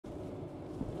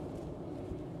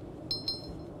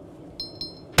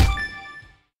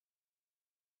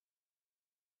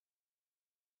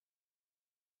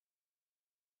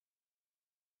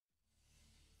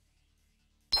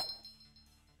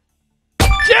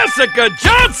Jessica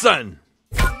Johnson!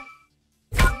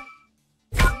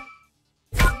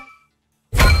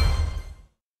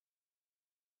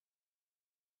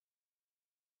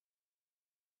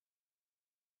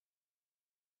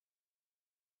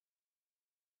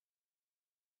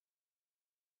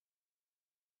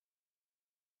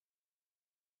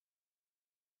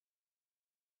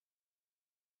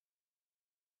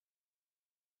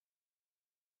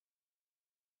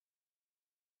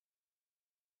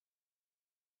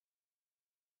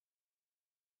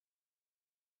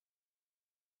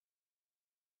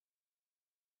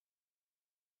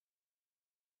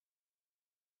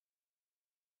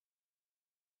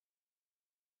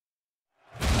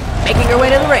 Making her way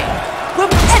to the ring, from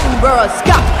Edinburgh,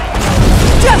 Scotland,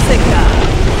 Jessica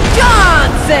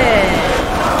Johnson!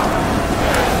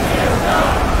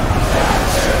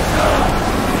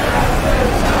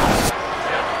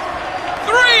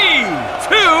 3,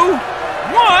 2,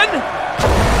 1.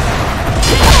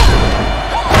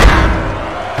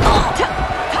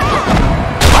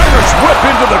 Irish whip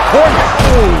into the corner.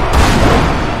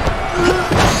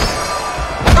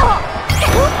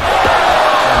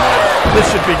 This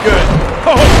should be good.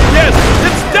 Oh, yes,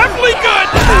 it's definitely good.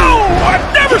 Oh,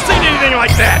 I've never seen anything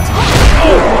like that.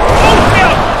 Oh, oh,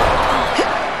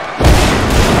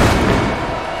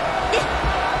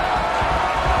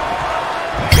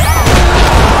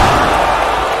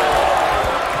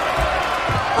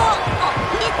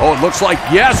 Oh, it looks like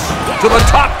yes to the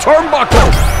top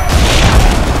turnbuckle.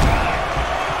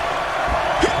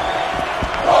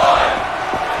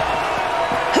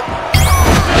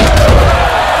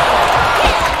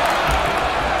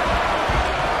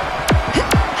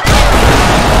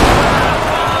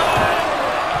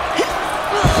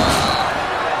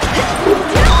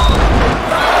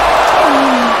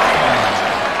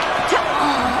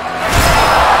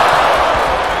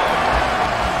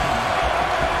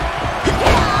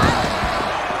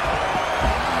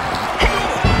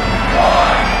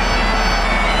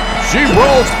 She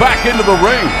rolls back into the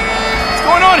ring. what's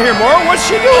going on here, Mauro? What's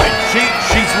she doing?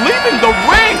 She's leaving the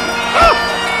ring.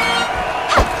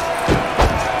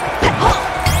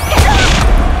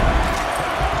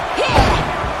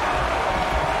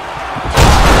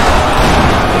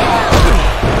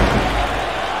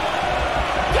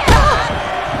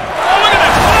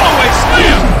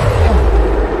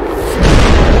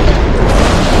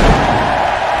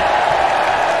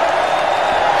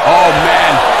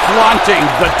 Flaunting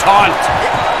the taunt.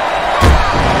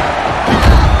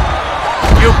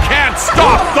 You can't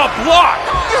stop the block.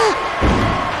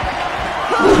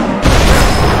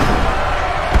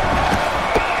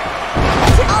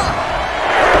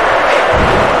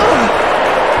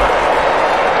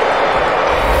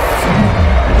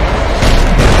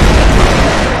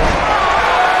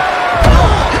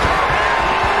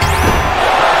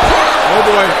 Oh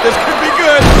boy, this could be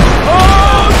good.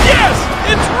 Oh yes,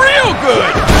 it's real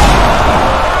good.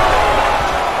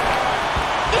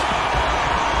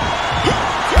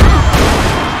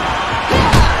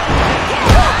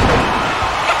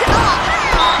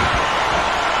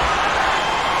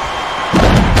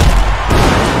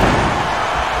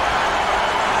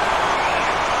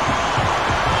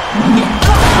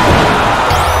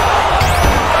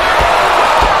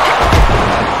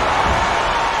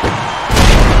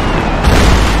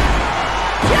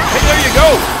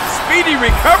 Speedy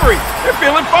recovery. They're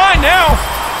feeling fine now.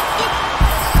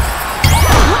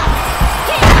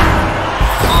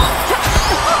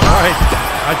 All right,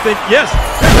 I think, yes,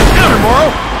 there's a counter,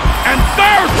 Mauro. And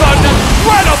there's an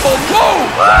incredible move.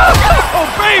 Oh,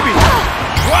 baby.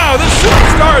 Wow, this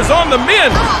superstar is on the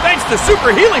mend, thanks to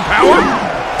super healing power.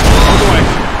 Oh, boy,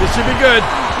 this should be good.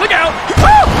 Look out.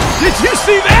 Did you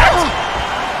see that?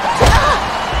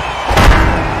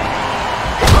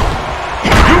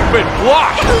 You've been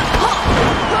blocked.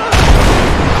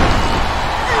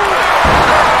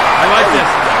 I like this.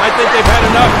 I think they've had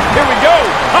enough. Here we go.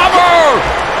 Cover!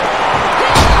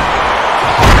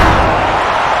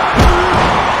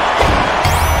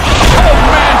 Oh,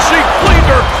 man, she cleaned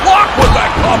her clock with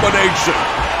that combination.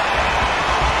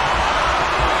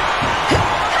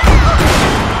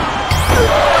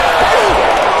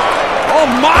 Oh,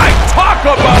 my, talk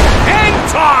about hang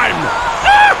time.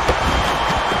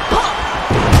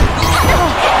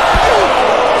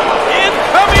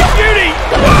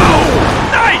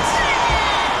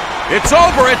 It's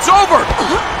over, it's over!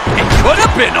 It could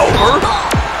have been over!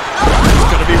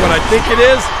 It's gonna be what I think it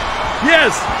is.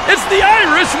 Yes, it's the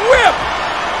Irish whip!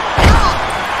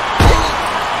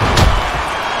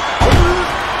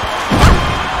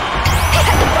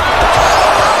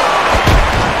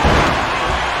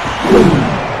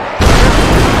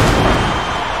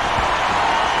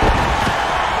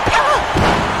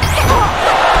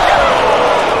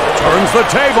 turns the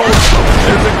tables.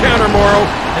 There's a counter, Morrow.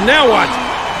 And now what?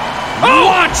 Oh!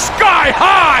 Launch sky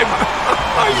high!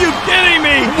 Are you kidding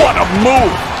me? What a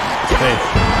move! Hey,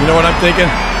 you know what I'm thinking?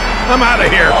 I'm out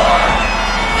of here.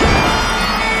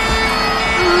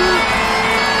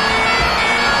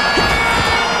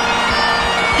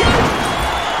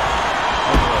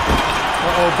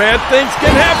 Uh-oh, bad things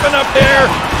can happen up there.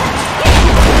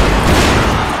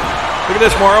 Look at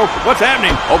this, Morrow. What's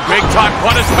happening? Oh, big-time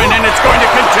punishment, and it's going to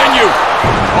continue.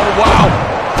 Oh, wow.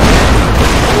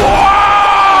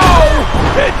 Whoa!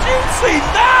 Did you see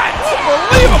that?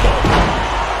 Unbelievable!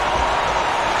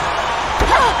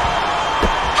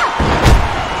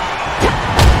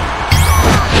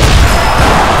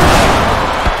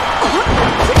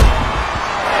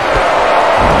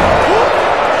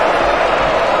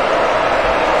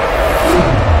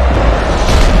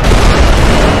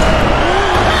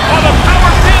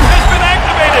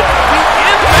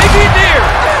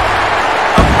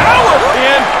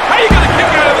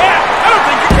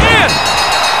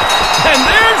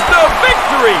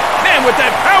 With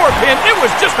that power pin, it was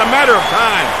just a matter of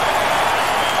time.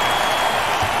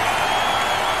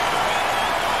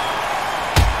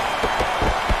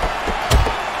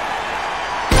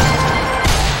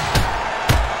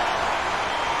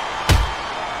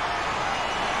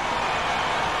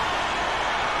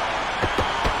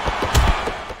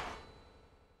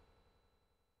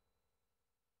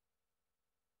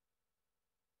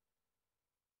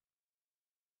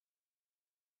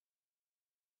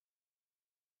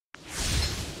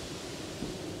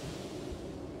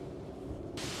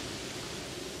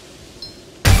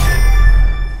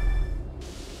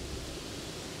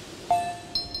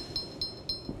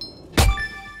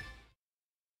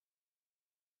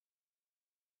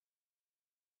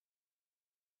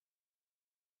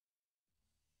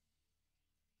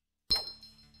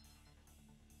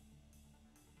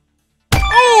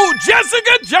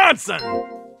 Jessica Johnson!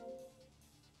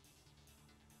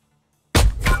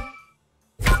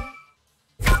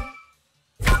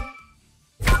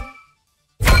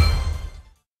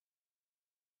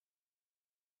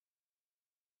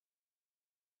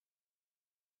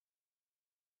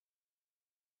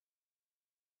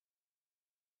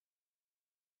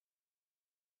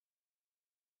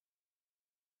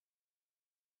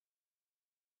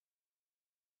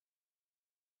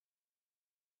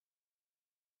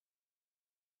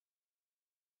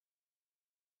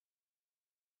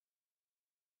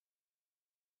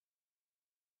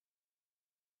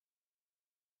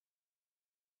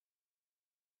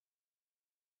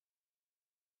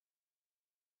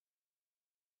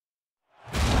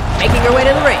 Making your way to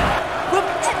the ring. 3,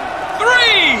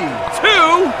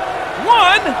 2,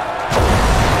 1.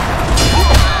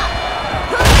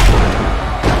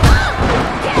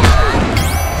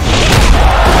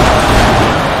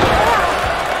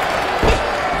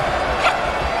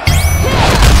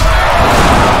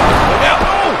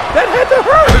 That had to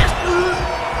hurt!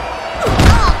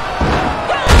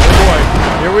 Oh boy,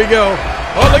 here we go.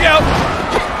 Oh, look out!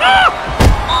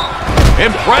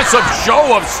 Impressive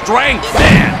show of strength,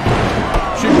 man!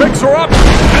 She picks her up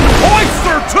and hoists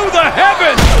her to the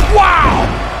heavens! Wow!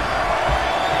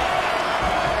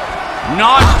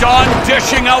 Not done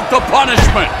dishing out the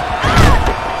punishment.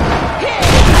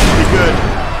 Pretty good.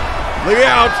 Look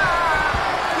out!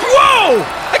 Whoa!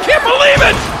 I can't believe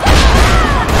it!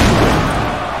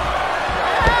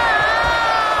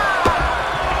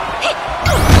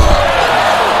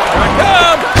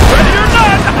 Ready or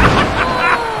not!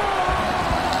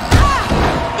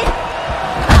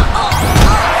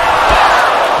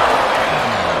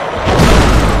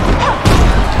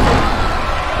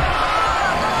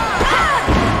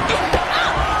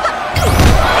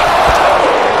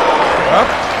 Up,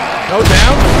 no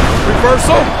down,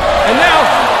 reversal, and now,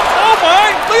 oh my,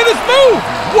 look at this move!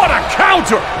 What a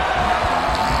counter!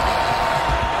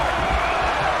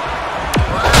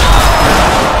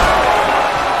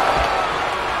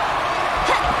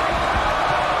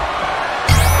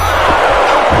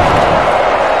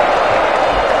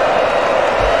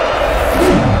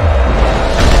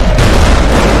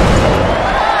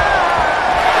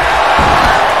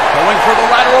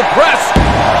 Press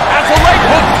as a leg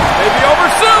hook. Maybe over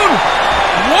soon.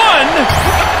 1.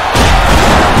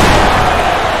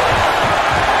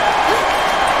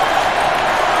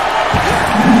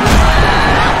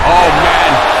 Oh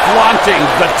man, flaunting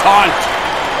the taunt.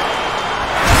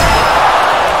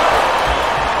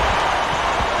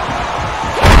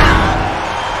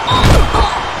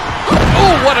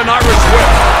 Oh, what an Irish whip.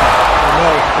 Oh, no.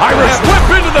 Irish whip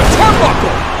into the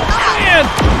turnbuckle. And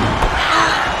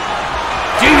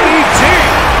DDT!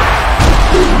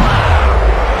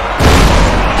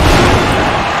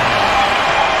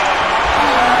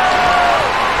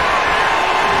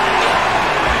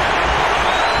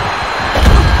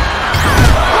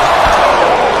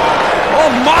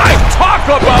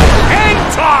 about hang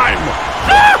time!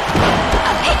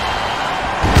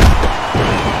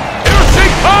 Here she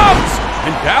comes!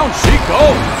 And down she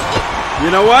goes! You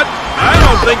know what? I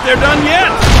don't think they're done yet.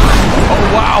 Oh,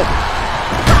 wow!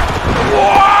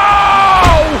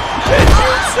 Wow! Did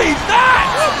you see that?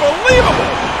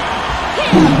 Unbelievable!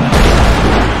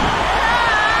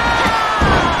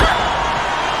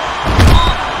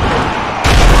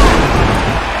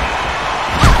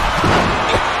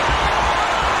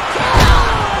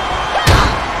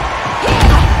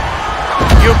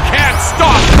 You can't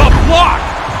stop the block!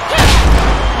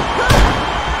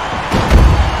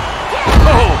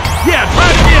 Oh, yeah, try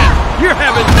it again. You're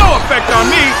having no effect on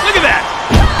me. Look at that.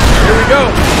 Here we go.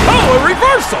 Oh, a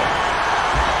reversal.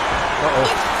 Uh-oh.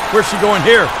 Where's she going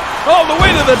here? All the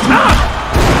way to the top.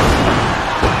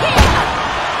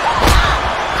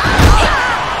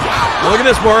 Look at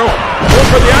this, Morrow. Go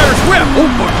for the Irish whip. Oh,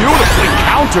 but beautifully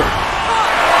countered.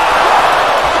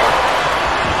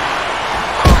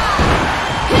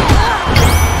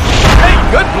 Hey,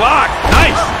 good block.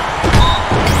 Nice.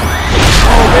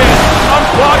 Oh, man.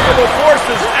 Unblockable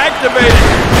forces activated.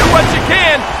 Do what you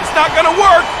can. It's not going to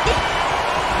work.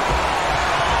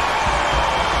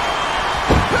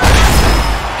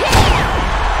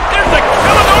 There's a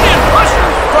Caledonian Crusher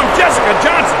from Jessica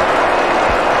Johnson.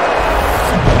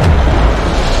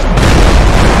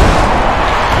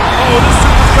 Oh, this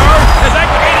superstar has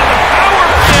activated the power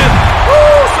pin.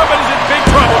 Woo, somebody's in big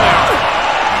trouble now.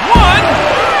 1,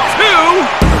 2.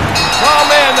 Oh,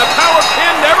 man, the power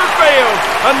pin never fails.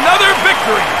 Another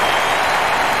victory.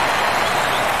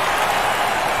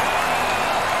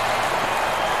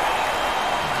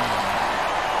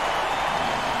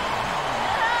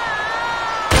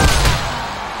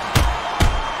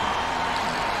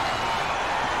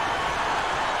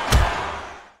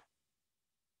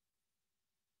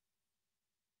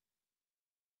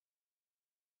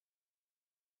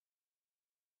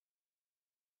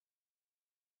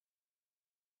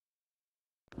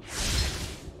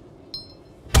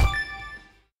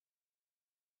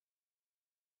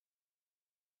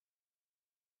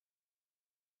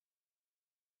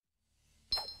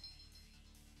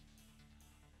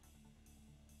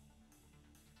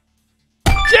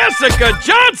 Jessica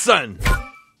Johnson!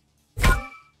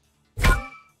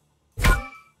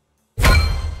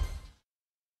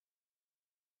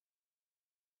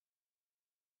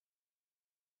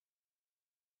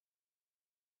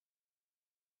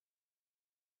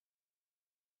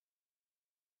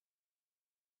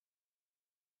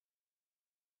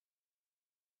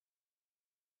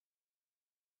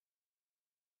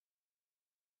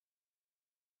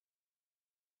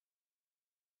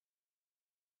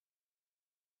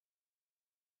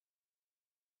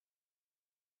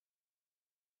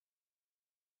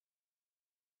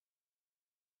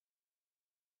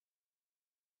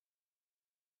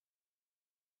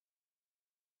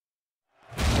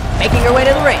 Making her way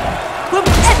to the ring, from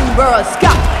Edinburgh,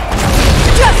 Scotland,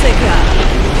 Jessica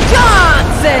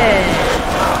Johnson!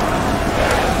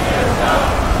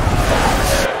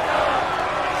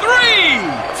 3,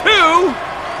 2,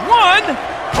 1.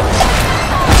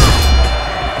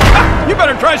 You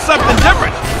better try something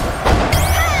different.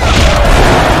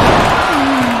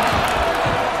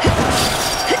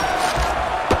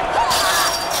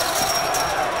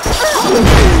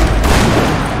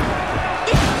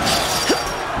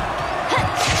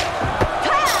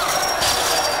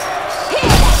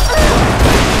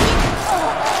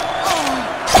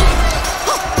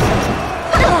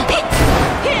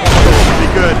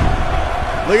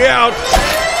 Look out!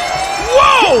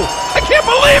 Whoa! I can't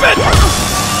believe it!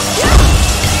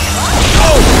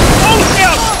 Oh! Oh,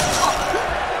 yeah!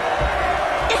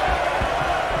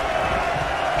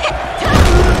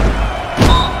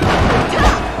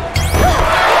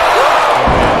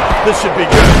 This should be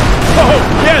good. Oh,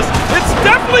 yes! It's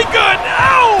definitely good!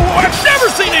 Ow! I've never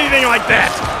seen anything like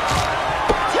that!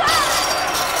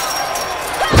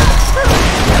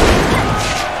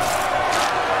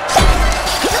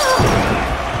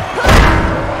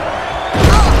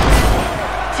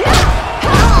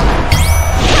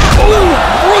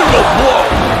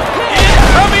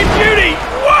 Incoming beauty!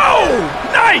 Whoa!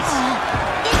 Nice!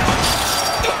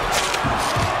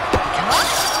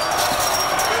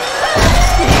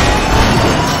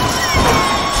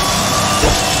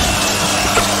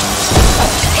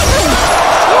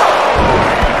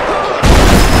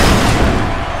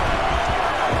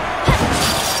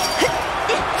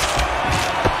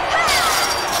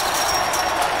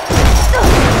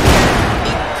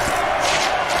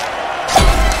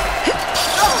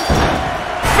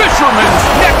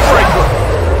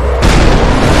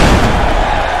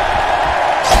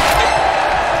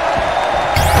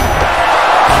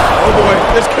 boy,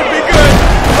 this could be good.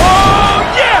 Oh,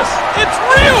 yes! It's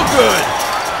real good!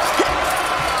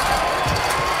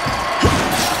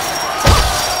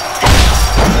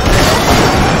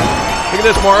 Look at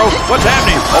this, Morrow. What's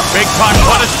happening? A big-time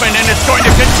punishment, and it's going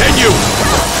to continue.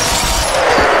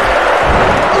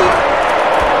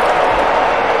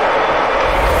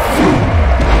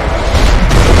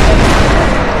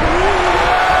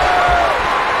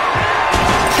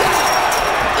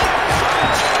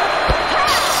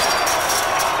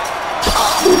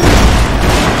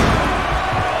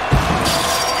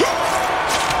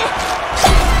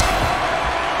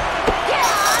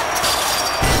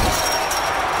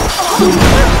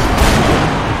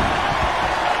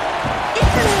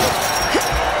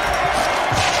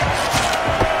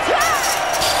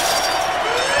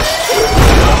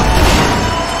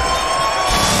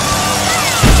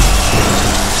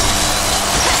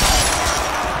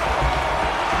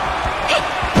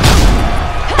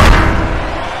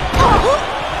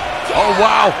 Oh,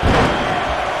 wow.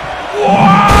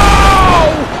 Wow!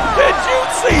 Did you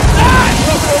see that?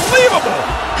 Unbelievable!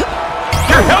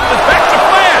 Your health is back to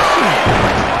flat!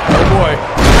 Oh, boy.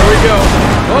 Here we go.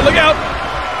 Oh, look out!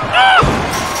 Ah!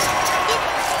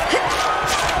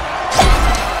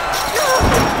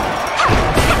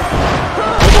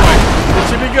 Oh, boy. This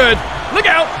should be good. Look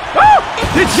out! Ah!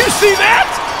 Did you see that?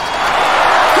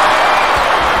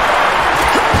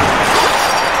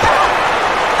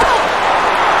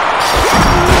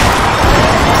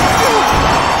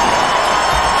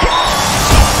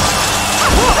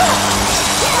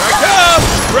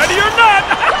 Ready or not!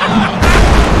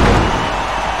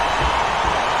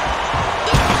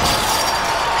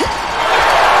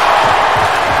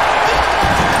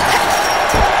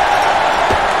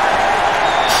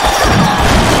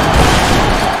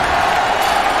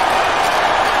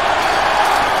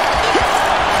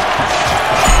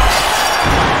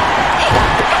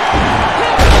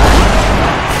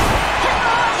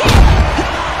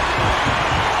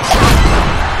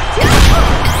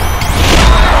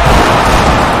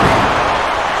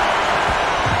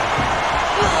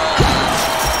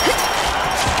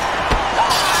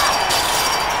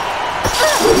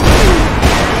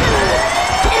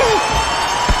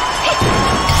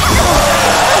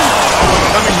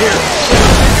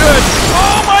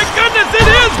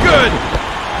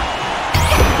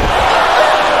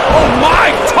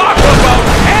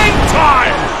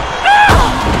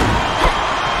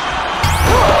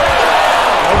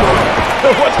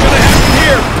 What's going to happen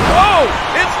here? Oh,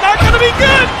 it's not going to be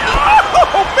good.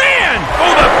 Oh, man.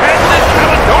 Oh, the patented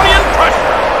Caledonian Crusher.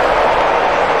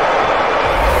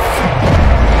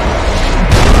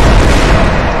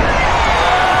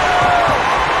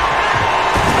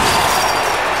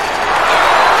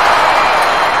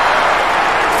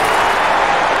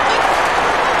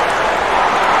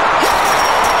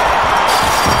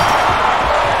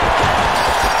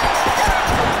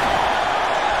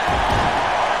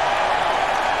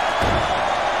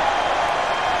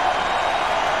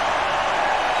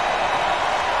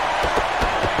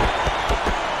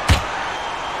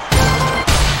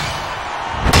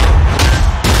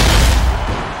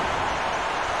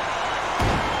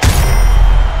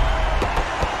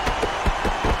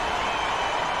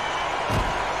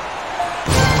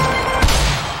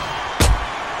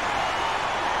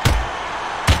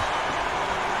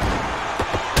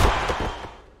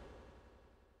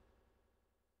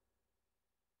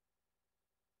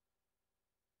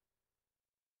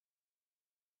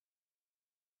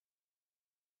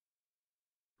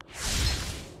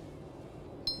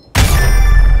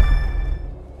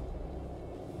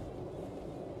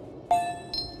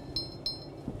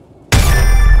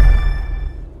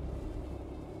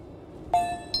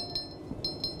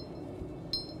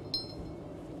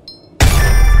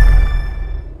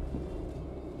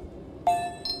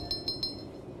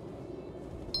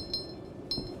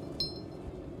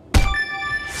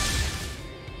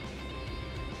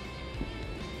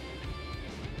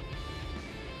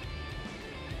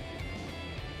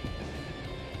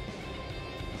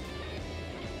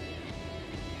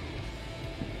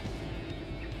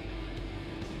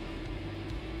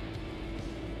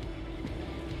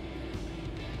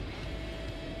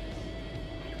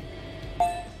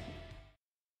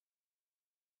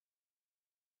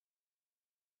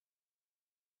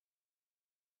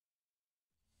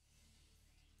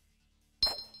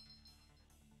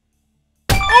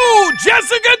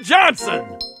 Jessica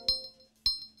Johnson.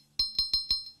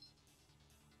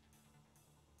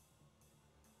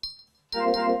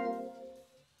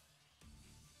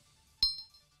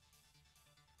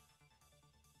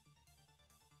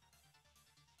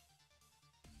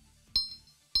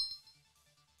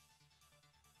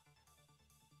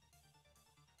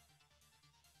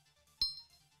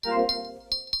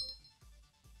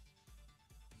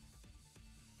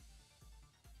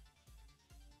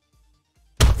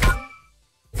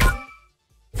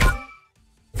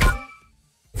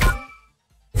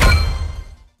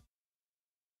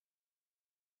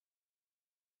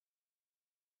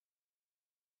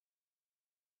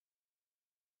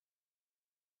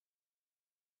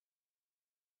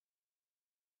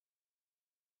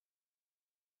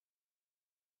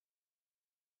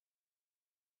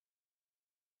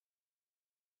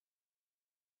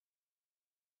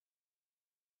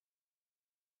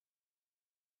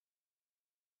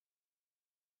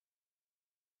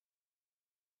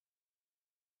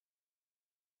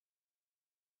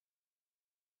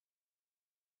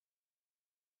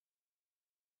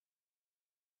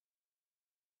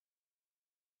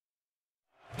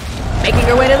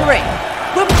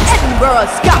 Edinburgh,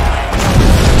 Scotland,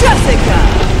 Jessica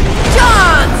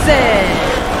Johnson.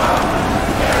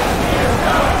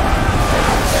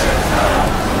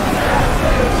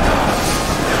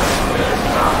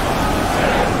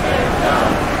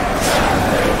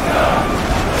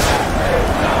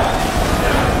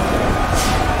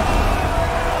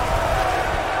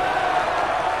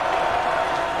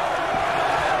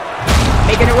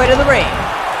 Making her way to the ring,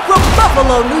 from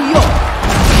Buffalo, New York,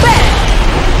 Beth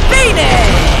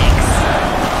Phoenix!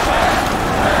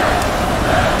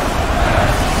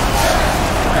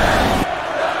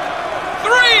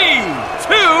 3,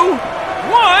 2,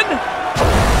 1.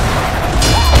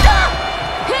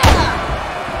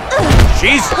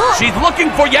 She's looking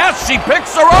for, yes, she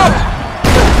picks her up.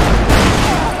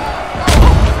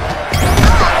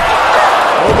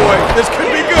 Oh boy, this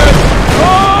could be good.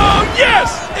 Oh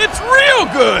yes, it's real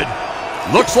good.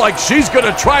 Looks like she's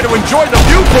gonna try to enjoy the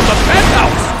view from the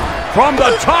penthouse. From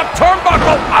the top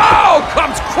turnbuckle, oh,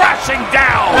 comes crashing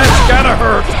down. That's gotta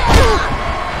hurt.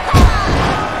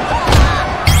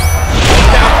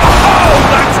 Oh,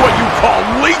 that's what you call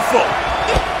lethal.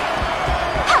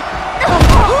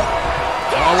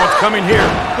 Oh, what's coming here?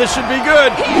 This should be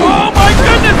good. Oh my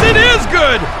goodness, it is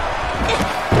good.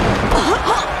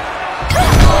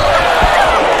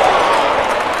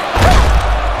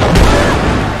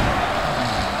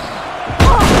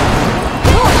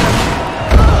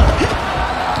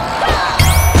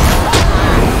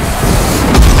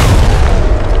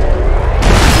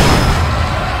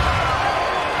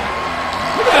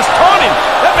 Look at this taunting.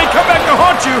 That may come back to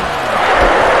haunt you.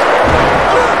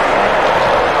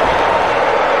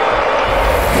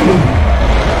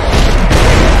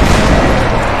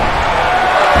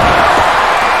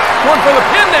 Going for the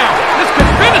pin now. This could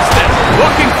finish this.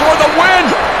 Looking for the win.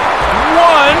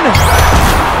 1.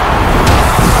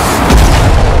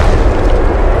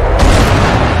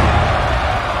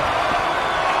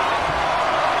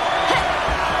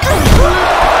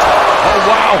 Oh,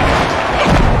 wow.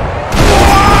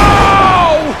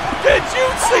 Wow! Did you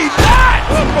see that?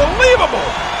 Unbelievable.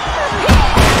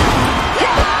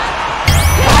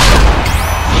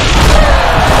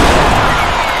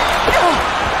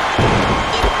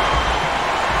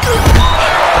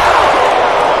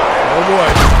 Oh boy,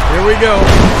 here we go.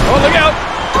 Oh, look out.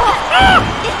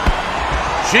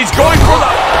 She's going for the...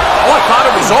 Oh, I thought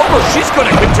it was over. She's going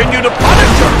to continue to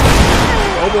punish her.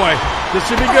 Oh boy, this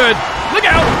should be good. Look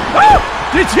out. Oh,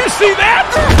 did you see that?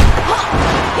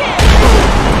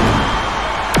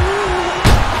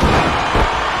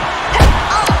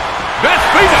 Beth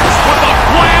Phoenix with a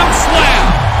glam slam.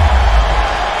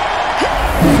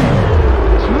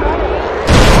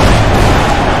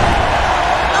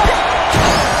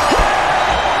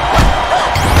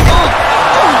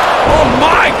 Oh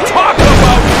my, talk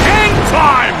about hang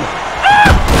time.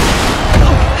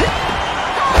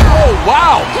 Oh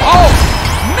wow. Oh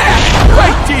man,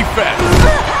 great defense.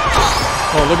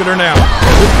 Oh, look at her now.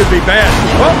 This could be bad.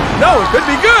 Well, no, it could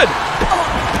be good.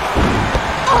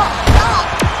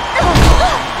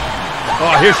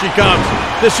 Oh, here she comes.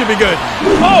 This should be good.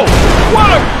 Oh,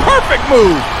 what a perfect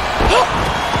move.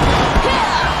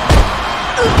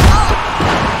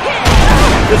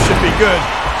 This should be good.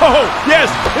 Oh, yes,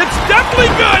 it's definitely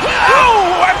good.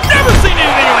 Oh, I've never seen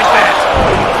anything like that.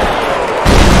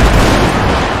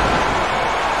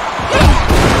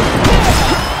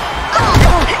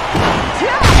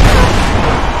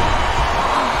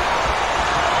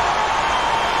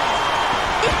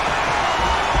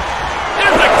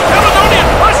 There's a Caledonian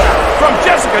Buster from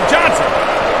Jessica Johnson.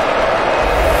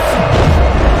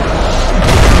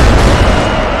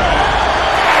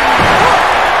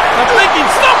 I'm thinking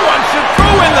someone should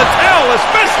throw in the towel,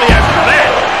 especially after that.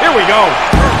 Here we go.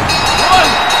 1,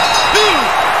 2,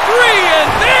 3.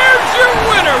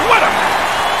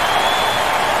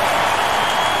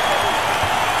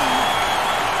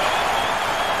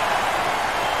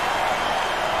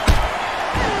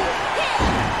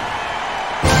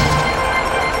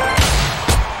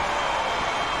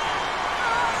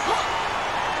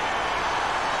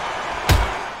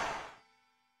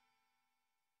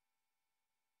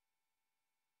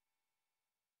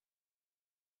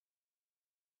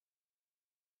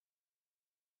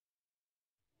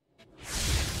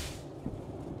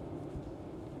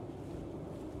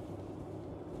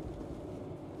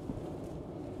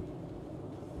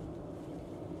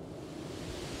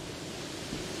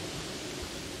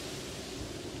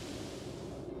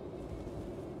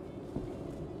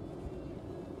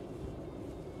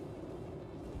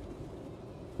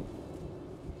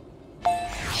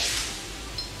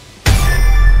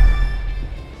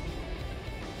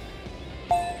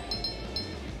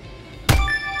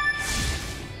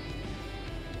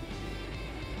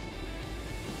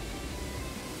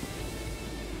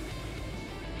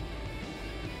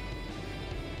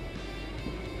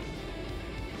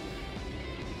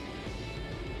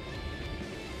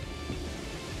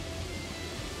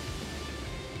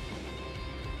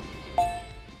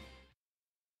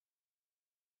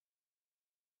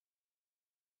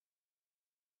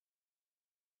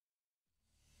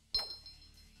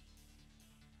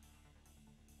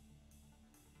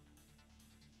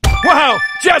 Wow,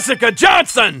 Jessica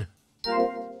Johnson!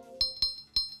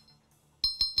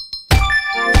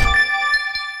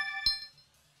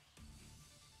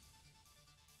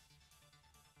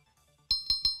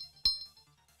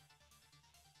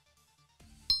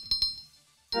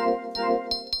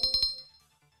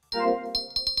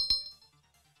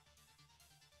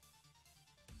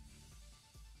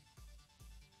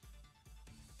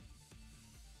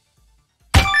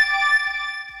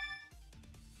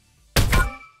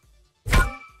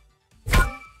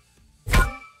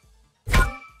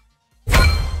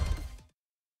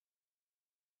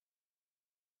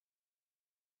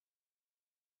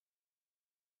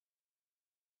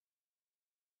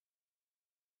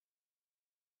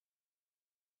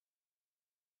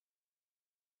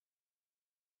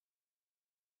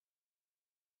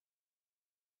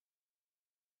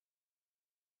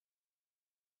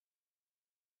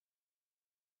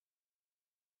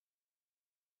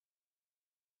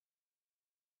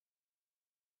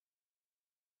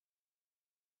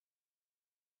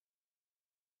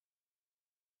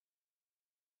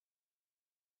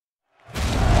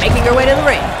 Making her way to the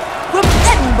ring, from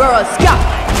Edinburgh,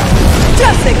 Scotland,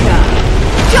 Jessica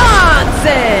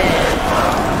Johnson!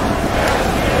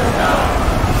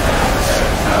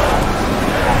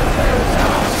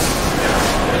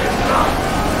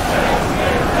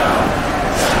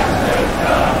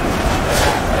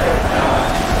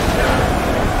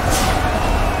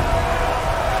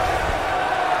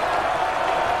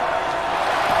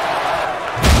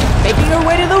 Making her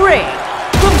way to the ring,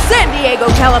 from San Diego,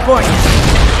 California,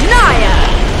 Nia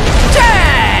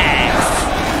Jax!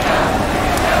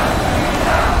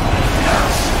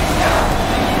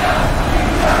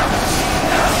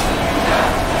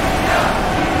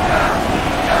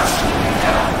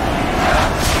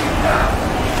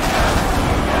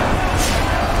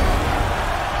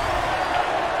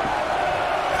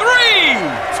 Three,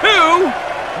 two,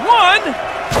 one.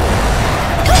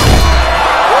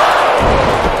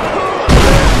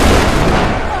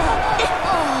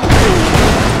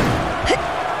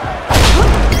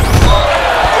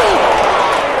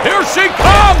 Here she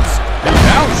comes! And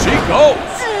down she goes!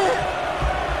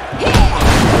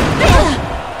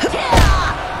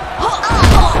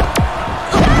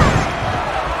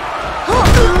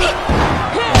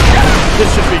 This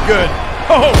should be good.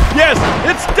 Oh, yes,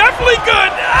 it's definitely good.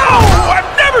 Oh,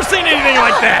 I've never seen anything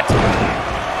like that.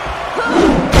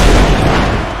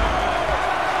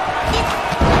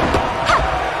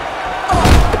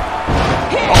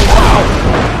 Oh, wow.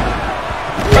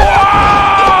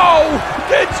 Whoa!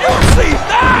 Did you see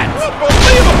that?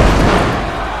 Unbelievable.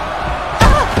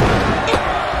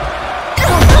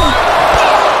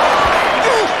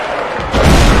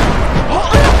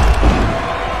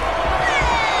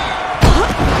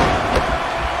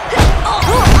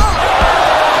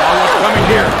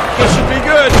 This should be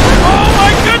good. Oh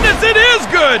my goodness, it is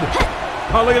good!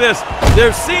 Oh, look at this.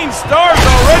 They've seen stars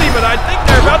already, but I think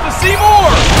they're about to see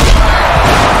more.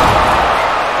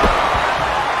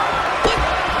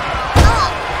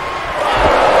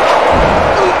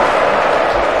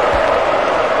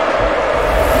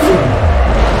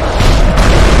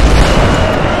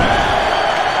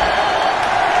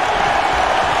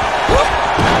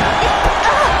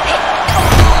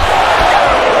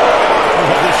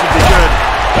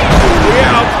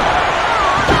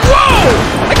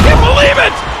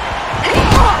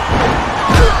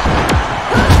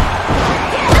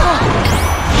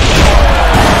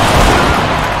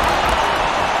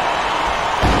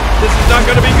 Not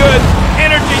going to be good.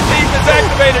 Energy thief is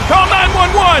activated. Call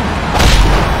 911.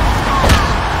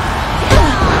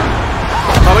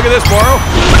 Oh, look at this, Morrow.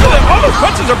 Look at that. All those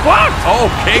punches are blocked.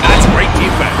 Okay, that's great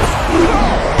defense.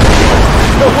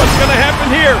 So what's going to happen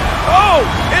here? Oh,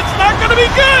 it's not going to be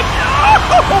good.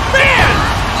 Oh, man.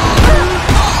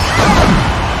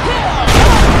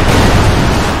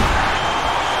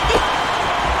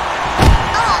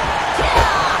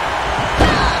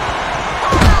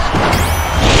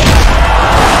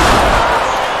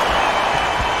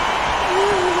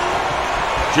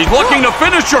 She's looking to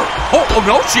finish her. Oh,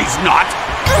 no, she's not.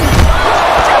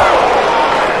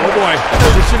 Oh, boy.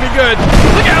 This should be good.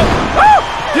 Look out. Oh,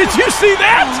 did you see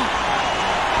that?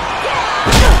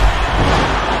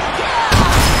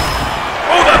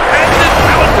 Oh, the patented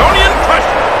Caledonian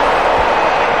Crusher.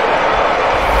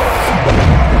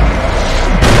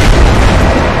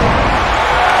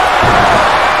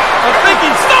 I'm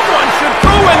thinking someone should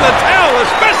throw in the towel,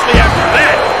 especially after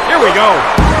that. Here we go.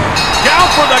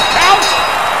 Down for the count.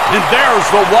 And there's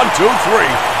the 1, 2,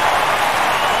 3.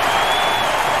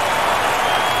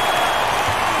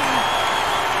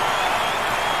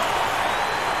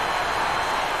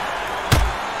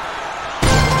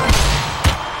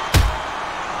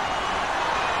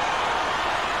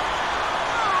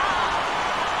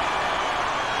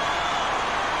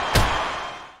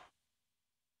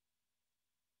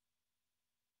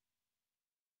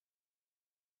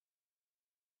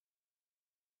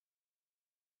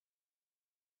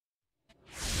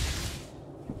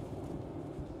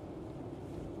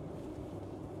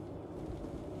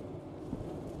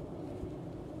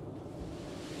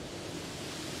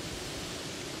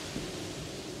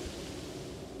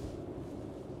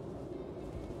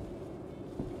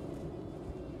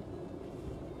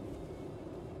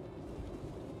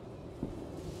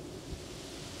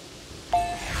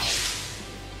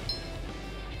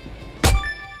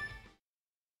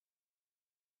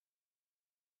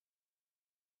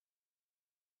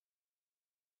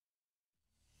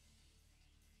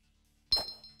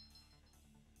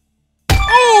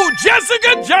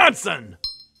 Jessica Johnson.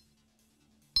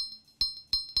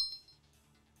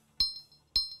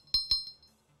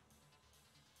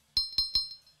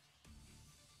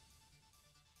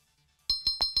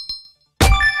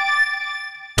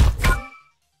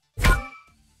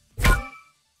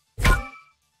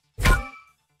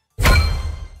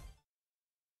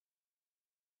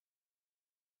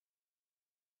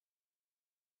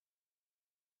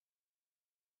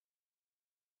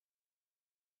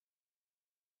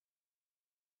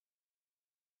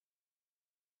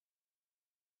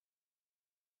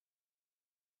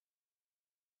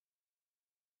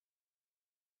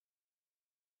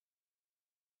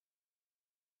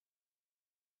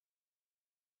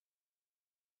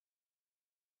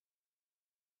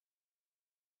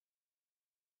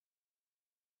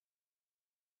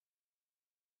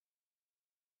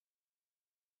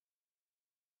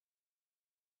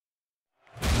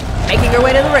 Making her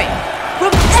way to the ring,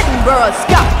 from Edinburgh,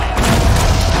 Scotland.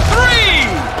 3,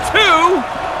 2,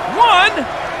 1.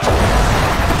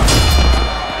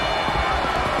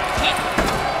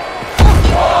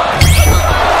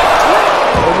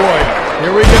 Oh boy,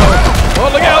 here we go. Oh,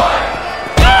 look out.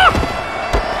 Ah!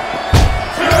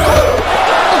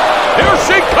 Here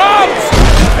she comes.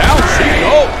 Down she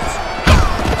goes.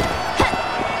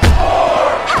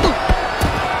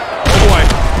 Oh boy,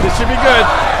 this should be good.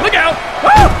 Look out.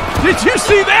 Ah! Did you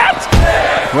see that?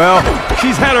 Well,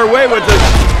 she's had her way with this.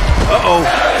 Uh-oh,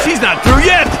 she's not through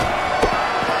yet.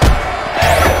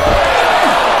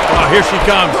 Oh, here she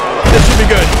comes. This should be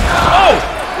good. Oh,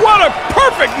 what a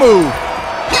perfect move.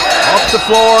 Off the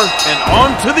floor and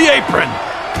onto the apron.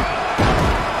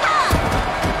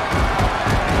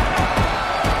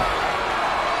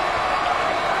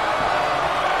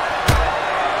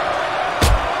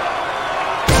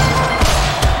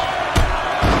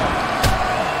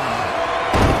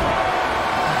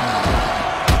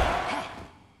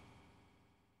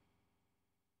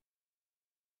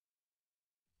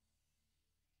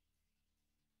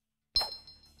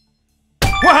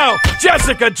 Wow,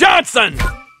 Jessica Johnson!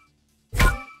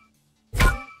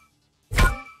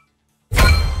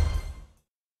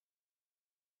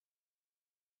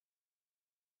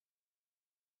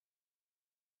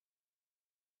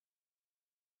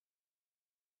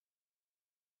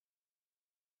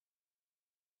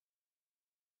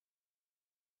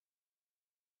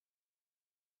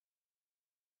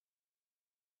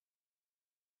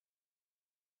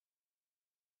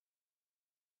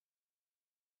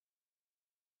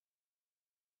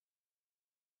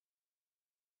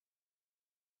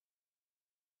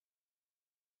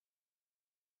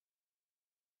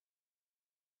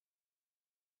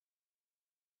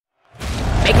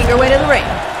 Making her way to the ring,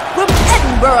 from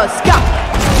Edinburgh,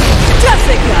 Scotland.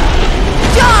 Jessica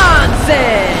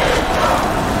Johnson.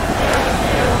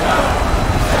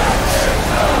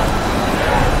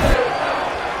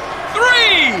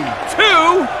 3, 2,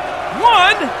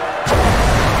 1.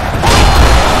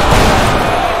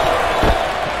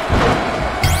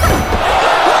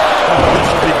 Oh, this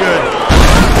should be good.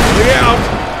 Look out.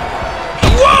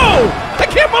 Whoa! I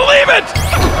can't believe it!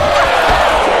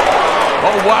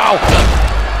 Oh, wow.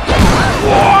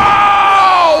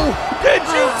 Wow! Did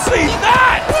you see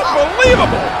that?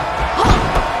 Unbelievable!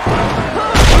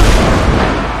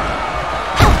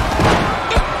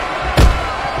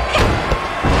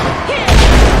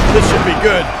 This should be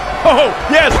good. Oh,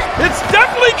 yes, it's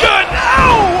definitely good.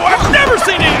 Oh, I've never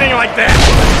seen anything like that.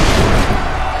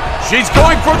 She's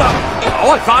going for the...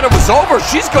 Oh, I thought it was over.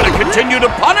 She's going to continue to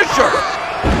punish her.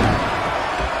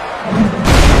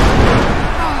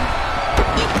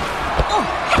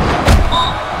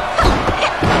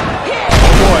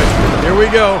 Here we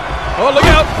go. Oh, look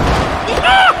out.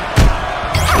 Ah!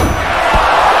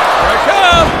 Here I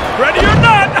come. Ready or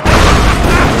not.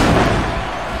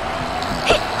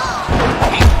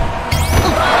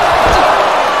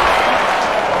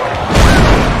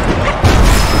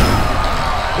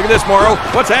 Look at this, Morrow.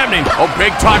 What's happening? Oh,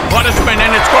 big time punishment,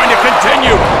 and it's going to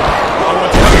continue. Oh,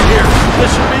 what's coming here? This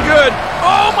should be good.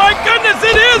 Oh, my goodness,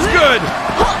 it is good.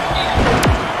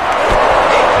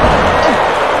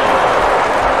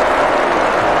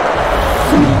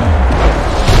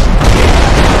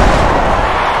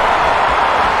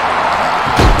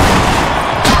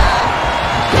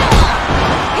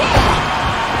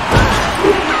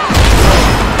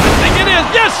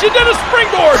 She did a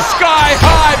springboard! Sky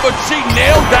high, but she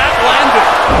nailed that landing.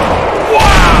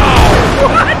 Wow!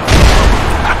 What?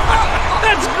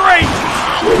 That's great!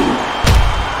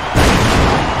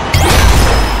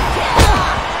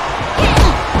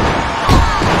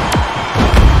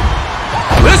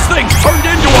 This thing's turned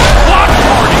into a block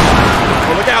party.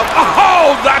 Oh, look out.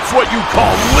 Oh, that's what you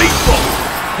call lethal.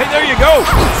 Hey, there you go.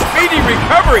 Speedy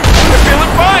recovery. You're feeling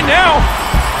fine now.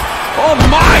 Oh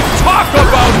my, talk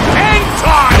about hang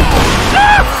time!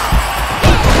 Ah!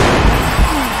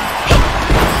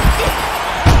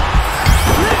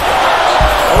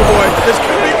 Oh boy, this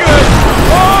could be good.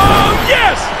 Oh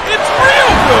yes, it's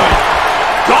real good.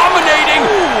 Dominating.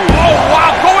 Oh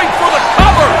wow, going for the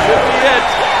cover. Should be it.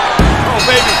 Oh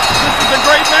baby, this is a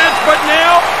great match, but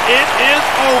now it is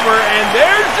over, and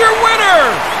there's your winner.